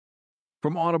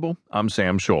From Audible, I'm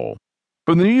Sam Scholl.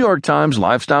 From the New York Times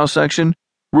Lifestyle section,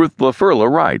 Ruth Ferla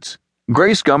writes,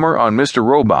 Grace Gummer on Mr.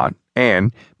 Robot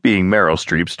and being Meryl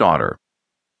Streep's daughter.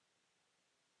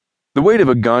 The weight of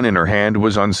a gun in her hand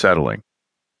was unsettling.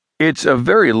 It's a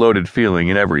very loaded feeling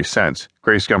in every sense,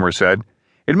 Grace Gummer said.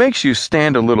 It makes you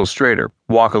stand a little straighter,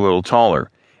 walk a little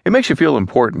taller. It makes you feel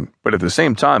important, but at the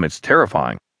same time it's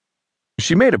terrifying.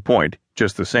 She made a point,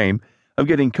 just the same, of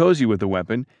getting cozy with the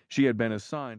weapon she had been assigned.